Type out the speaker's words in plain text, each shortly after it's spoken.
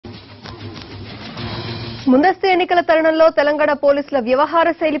ముందస్తు ఎన్నికల తరుణంలో తెలంగాణ పోలీసుల వ్యవహార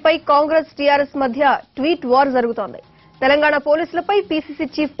శైలిపై కాంగ్రెస్ టీఆర్ఎస్ మధ్య ట్వీట్ వార్ జరుగుతోంది. తెలంగాణ పోలీసులపై పీసీసీ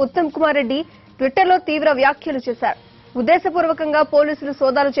చీఫ్ ఉత్తమ్ కుమార్ రెడ్డి ట్విట్టర్లో తీవ్ర వ్యాఖ్యలు చేశారు. ఉద్దేశపూర్వకంగా పోలీసులు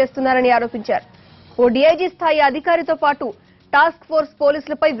సోదాలు చేస్తున్నారని ఆరోపించారు. ఓ డీఐజీ స్థాయి అధికారితో పాటు టాస్క్ ఫోర్స్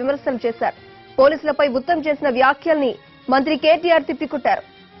పోలీసులపై విమర్శలు చేశారు. పోలీసులపై ఉత్తమ్ చేసిన వ్యాఖ్యల్ని మంత్రి కేటీఆర్ తిప్పికొట్టారు.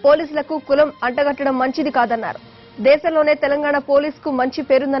 పోలీసులకు కులం అంటగట్టడం మంచిది కాదన్నారు. దేశంలోనే తెలంగాణ పోలీసుకు మంచి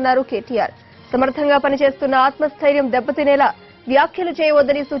పేరుందన్నారు కేటీఆర్. సమర్థంగా పనిచేస్తున్న ఆత్మస్థైర్యం దెబ్బతినేలా వ్యాఖ్యలు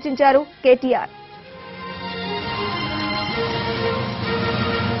చేయవద్దని సూచించారు కేటీఆర్.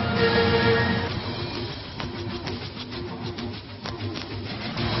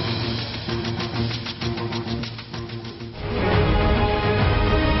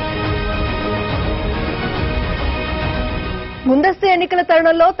 ముందస్తు ఎన్నికల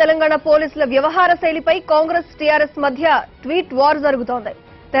తరుణంలో తెలంగాణ పోలీసుల వ్యవహార శైలిపై కాంగ్రెస్ టీఆర్ఎస్ మధ్య ట్వీట్ వార్ జరుగుతోంది.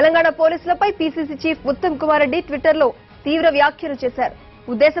 తెలంగాణ పోలీసులపై పీసీసీ చీఫ్ ఉత్తమ్ కుమార్ రెడ్డి ట్విట్టర్లో తీవ్ర వ్యాఖ్యలు చేశారు.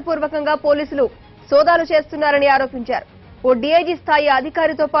 ఉద్దేశపూర్వకంగా పోలీసులు సోదాలు చేస్తున్నారని ఆరోపించారు. ఓ డీఐజీ స్థాయి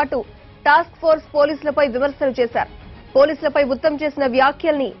అధికారితో పాటు టాస్క్ ఫోర్స్ పోలీసులపై విమర్శలు చేశారు. పోలీసులపై ఉత్తమ్ చేసిన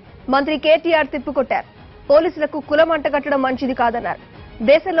వ్యాఖ్యల్ని మంత్రి కేటీఆర్ తిప్పికొట్టారు. పోలీసులకు కులం అంటగట్టడం మంచిది కాదన్నారు.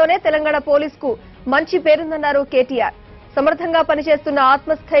 దేశంలోనే తెలంగాణ పోలీసుకు మంచి పేరుందన్నారు కేటీఆర్. సమర్థంగా పనిచేస్తున్న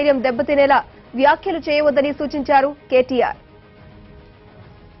ఆత్మస్థైర్యం దెబ్బతినేలా వ్యాఖ్యలు చేయవద్దని సూచించారు కేటీఆర్.